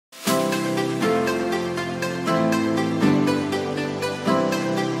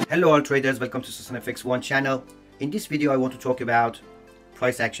Hello all traders, welcome to SussanFX1 channel. In this video I want to talk about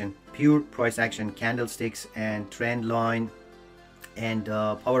price action, pure price action, candlesticks and trend line and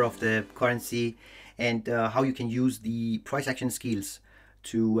power of the currency, and how you can use the price action skills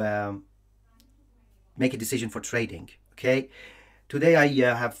to make a decision for trading. Okay, today I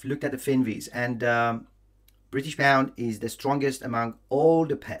have looked at the FinViz, and British pound is the strongest among all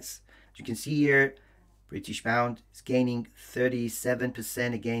the pairs. As you can see here, British pound is gaining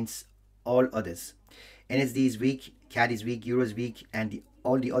 37% against all others. NSD is weak, CAD is weak, Euro is weak, and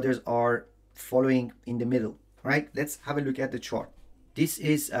all the others are following in the middle. Right? Let's have a look at the chart. This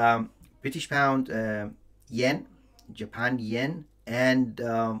is British pound, yen, Japan yen, and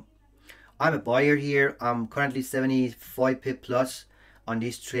I'm a buyer here. I'm currently 75 pip plus on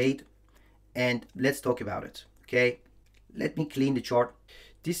this trade, and let's talk about it. Okay, let me clean the chart.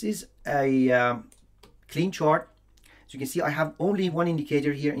 This is a clean chart. As you can see, I have only one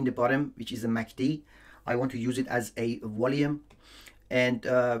indicator here in the bottom, which is a MACD. I want to use it as a volume, and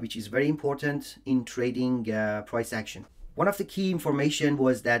which is very important in trading price action. One of the key information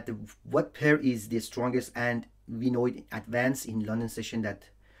was that what pair is the strongest, and we know in advance in London session that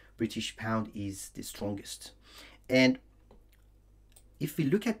British pound is the strongest. And if we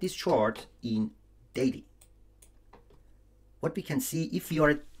look at this chart in daily, what we can see, if you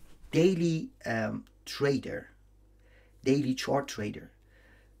are a daily trader, daily chart trader,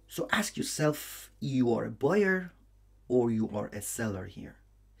 so ask yourself, you are a buyer or you are a seller here.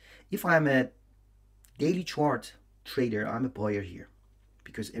 If I'm a daily chart trader, I'm a buyer here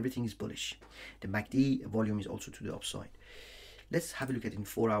because everything is bullish. The MACD volume is also to the upside. Let's have a look at in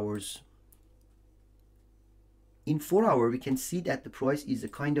 4 hours. In 4 hours, we can see that the price is a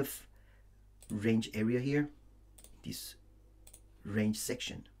kind of range area here, this range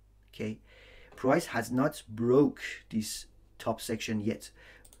section. Okay, price has not broke this top section yet,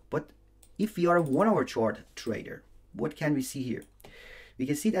 but if we are a 1 hour chart trader, what can we see here? We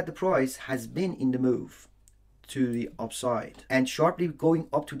can see that the price has been in the move to the upside and sharply going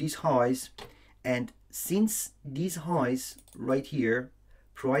up to these highs, and since these highs right here,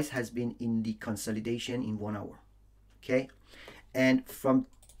 price has been in the consolidation in 1 hour. Okay, and from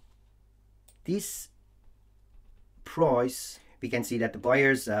this price we can see that the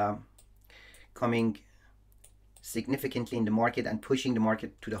buyers coming significantly in the market and pushing the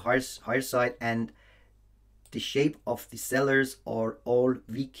market to the higher side, and the shape of the sellers are all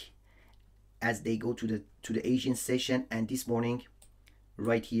weak as they go to the Asian session. And this morning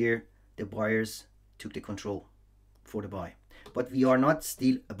right here, the buyers took the control for the buy, but we are not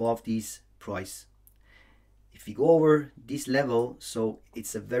still above this price. If we go over this level, so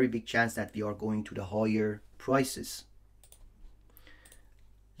it's a very big chance that we are going to the higher prices.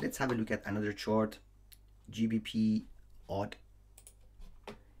 Let's have a look at another chart, GBP odd.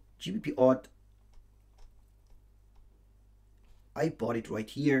 GBP odd, I bought it right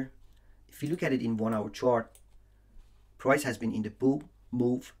here. If you look at it in 1 hour chart, price has been in the bull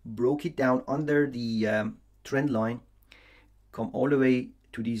move, broke it down under the trend line, come all the way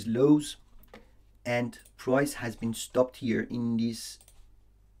to these lows, and price has been stopped here in this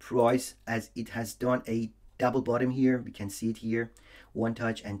price as it has done a double bottom here. We can see it here, 1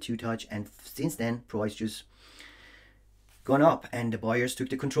 touch and 2 touch, and since then price just gone up, and the buyers took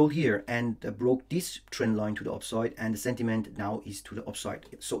the control here and broke this trend line to the upside, and the sentiment now is to the upside.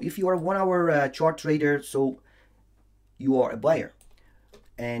 So if you are a 1 hour chart trader, so you are a buyer.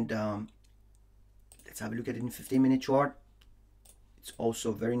 And let's have a look at it in 15-minute chart. It's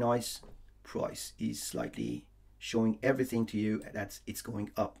also very nice. Price is slightly showing everything to you that it's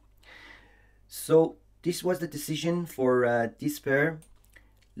going up. So this was the decision for this pair.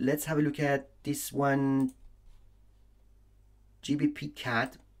 Let's have a look at this one, GBP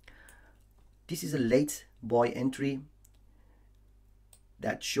CAD. This is a late buy entry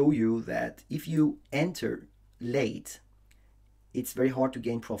that show you that if you enter late, it's very hard to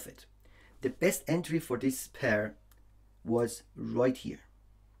gain profit. The best entry for this pair was right here,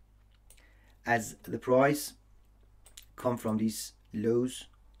 as the price come from these lows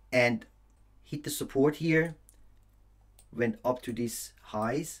and hit the support here, went up to these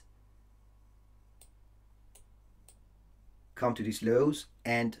highs, come to these lows,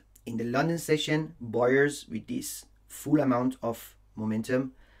 and in the London session, buyers with this full amount of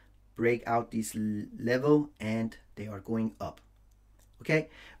momentum break out this level and they are going up. Okay,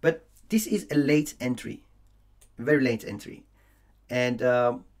 but this is a late entry, very late entry, and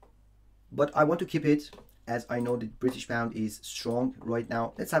but I want to keep it as I know the British pound is strong right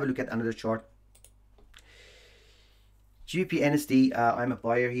now. Let's have a look at another chart. GBP NSD, I'm a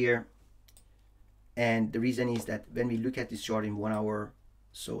buyer here, and the reason is that when we look at this chart in 1 hour,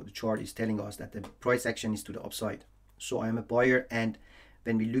 So the chart is telling us that the price action is to the upside. So I'm a buyer, and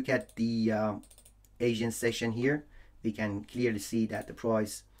when we look at the Asian session here, we can clearly see that the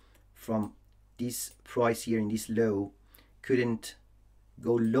price from this price here in this low couldn't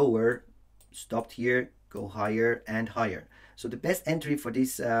go lower, stopped here, go higher and higher. So the best entry for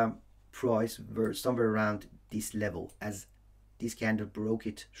this price were somewhere around this level, as this candle broke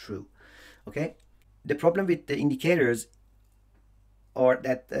it through. Okay, the problem with the indicators are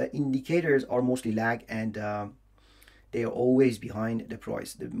that the indicators are mostly lag, and they are always behind the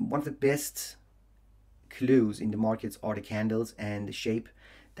price. One of the best clues in the markets are the candles and the shape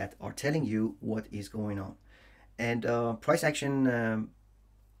that are telling you what is going on. And price action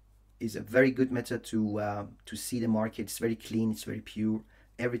is a very good method to see the market. It's very clean, it's very pure.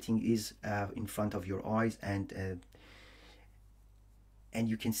 Everything is in front of your eyes, and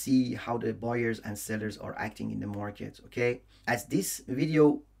you can see how the buyers and sellers are acting in the market. Okay, as this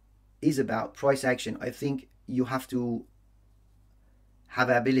video is about price action, I think you have to have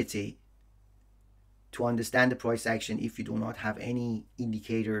ability to understand the price action. If you do not have any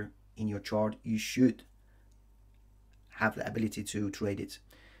indicator in your chart, you should have the ability to trade it,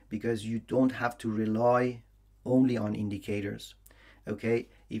 because you don't have to rely only on indicators. Okay,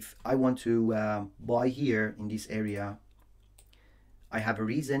 if I want to buy here in this area, I have a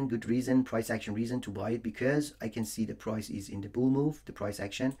reason, good reason, price action reason to buy it, because I can see the price is in the bull move, the price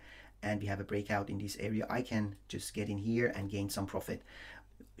action, and we have a breakout in this area. I can just get in here and gain some profit.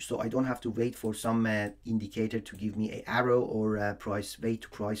 So I don't have to wait for some indicator to give me an arrow or a price, wait to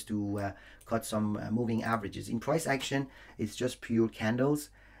price to cut some moving averages. In price action, it's just pure candles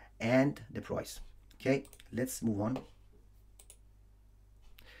and the price. Okay, let's move on.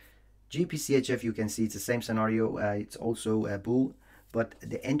 GPCHF, you can see it's the same scenario. It's also a bull, but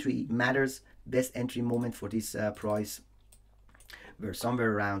the entry matters. Best entry moment for this price were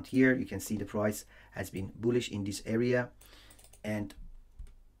somewhere around here. You can see the price has been bullish in this area, and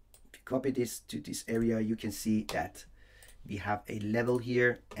if you copy this to this area, you can see that we have a level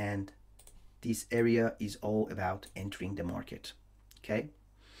here, and this area is all about entering the market. Okay,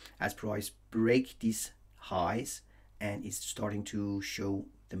 as price break these highs and it's starting to show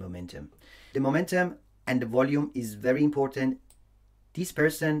the momentum. The momentum and the volume is very important. This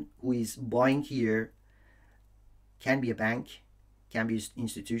person who is buying here can be a bank, can be an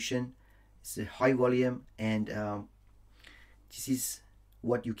institution. It's a high volume, and this is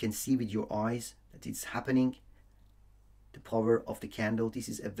what you can see with your eyes, that it's happening. The power of the candle. This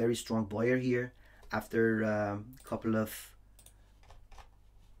is a very strong buyer here after a couple of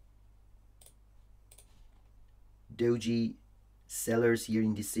doji sellers here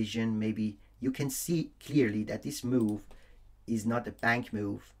in decision. Maybe you can see clearly that this move is not a bank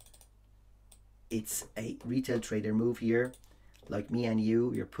move, it's a retail trader move here. Like me and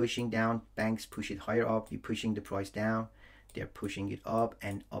you're pushing down, banks push it higher up, you're pushing the price down, they're pushing it up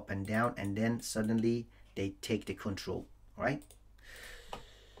and down, and then suddenly they take the control. All right,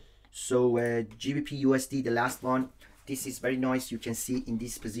 so GBP USD, the last one, this is very nice. You can see in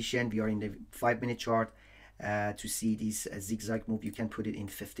this position, we are in the 5-minute chart. To see this zigzag move, you can put it in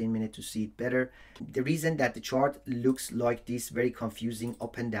 15 minutes to see it better. The reason that the chart looks like this very confusing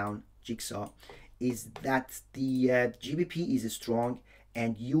up and down jigsaw is that the GBP is strong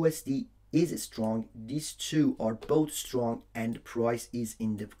and USD is strong. These two are both strong, and the price is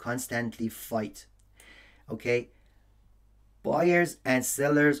in the constantly fight. Okay, buyers and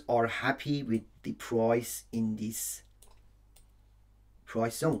sellers are happy with the price in this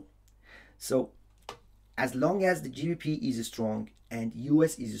price zone. So as long as the GBP is strong and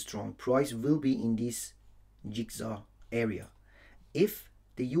US is strong, price will be in this jigsaw area. If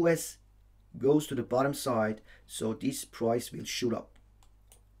the US goes to the bottom side, so this price will shoot up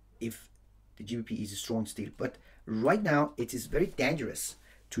if the GBP is strong still. But right now it is very dangerous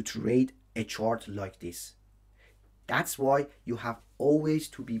to trade a chart like this. That's why you have always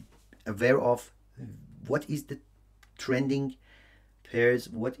to be aware of what is the trending pairs,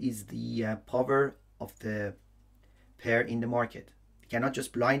 what is the power of the pair in the market. You cannot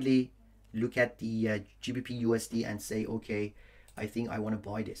just blindly look at the GBP USD and say, okay, I think I want to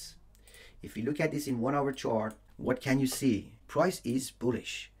buy this. If you look at this in 1 hour chart, what can you see? Price is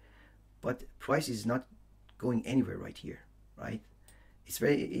bullish, but price is not going anywhere right here, right?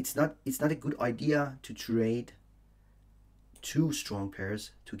 It's not a good idea to trade two strong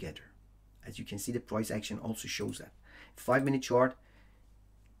pairs together. As you can see, the price action also shows that. 5-minute chart,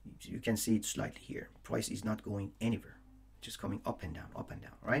 you can see it slightly here. Price is not going anywhere, just coming up and down,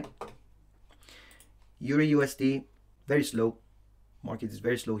 right? Euro USD, very slow. Market is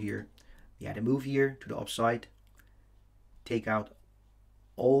very slow here. We had a move here to the upside, take out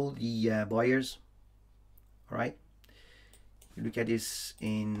all the buyers. All right, you look at this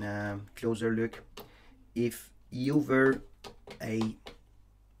in closer look. If you were a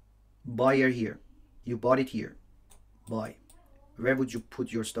buyer here, you bought it here, buy, where would you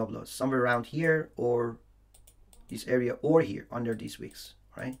put your stop loss? Somewhere around here, or this area, or here under these wicks,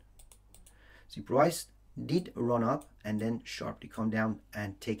 right? The price did run up and then sharply come down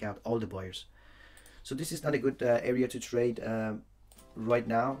and take out all the buyers. So this is not a good area to trade right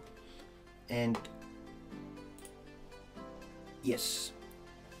now. And yes,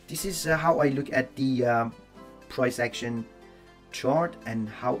 this is how I look at the price action chart and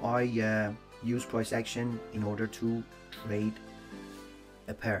how I use price action in order to trade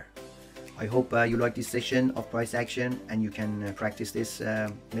a pair. I hope you like this session of price action and you can practice this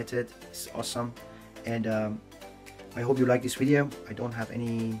method. It's awesome. And I hope you like this video. I don't have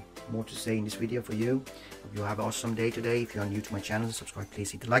any more to say in this video for you. Hope you have an awesome day today. If you are new to my channel, subscribe,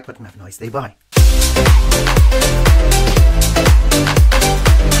 please hit the like button. Have a nice day. Bye.